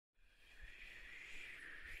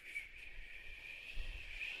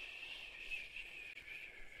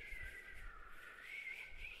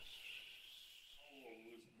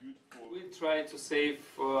try to save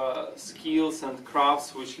skills and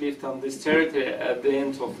crafts which lived on this territory at the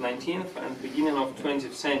end of 19th and beginning of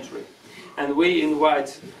 20th century. And we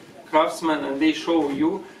invite craftsmen and they show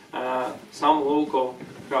you some local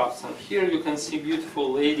crafts. And here you can see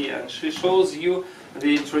beautiful lady, and she shows you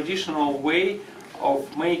the traditional way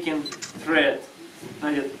of making thread.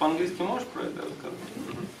 Надя, по-английски можешь про это рассказать?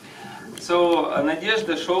 So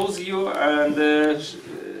Nadezhda shows you, and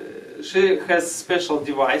she has special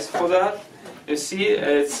device for that. You see,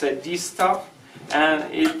 it's a distaff, and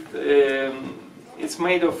it's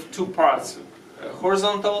made of two parts,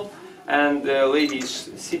 horizontal, and the lady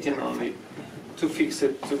is sitting on it to fix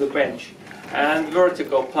it to the bench, and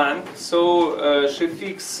vertical plank. So she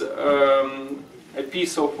fixes a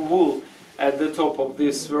piece of wool at the top of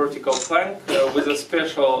this vertical plank with a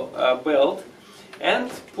special belt,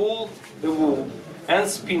 and pull the wool and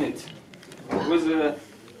spin it with a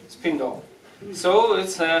spindle. So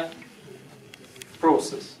it's a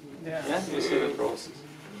process. Yeah, you see the process.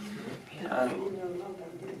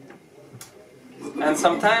 And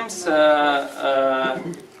sometimes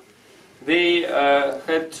they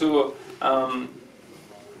had to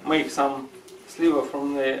make some sliver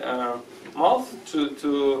from the mouth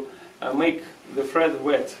to make the thread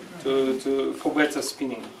wet for better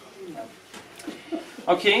spinning.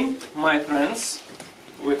 Okay, my friends,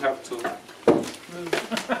 we have to move.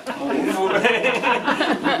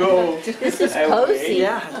 Go. This is cozy.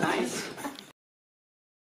 Yeah, nice.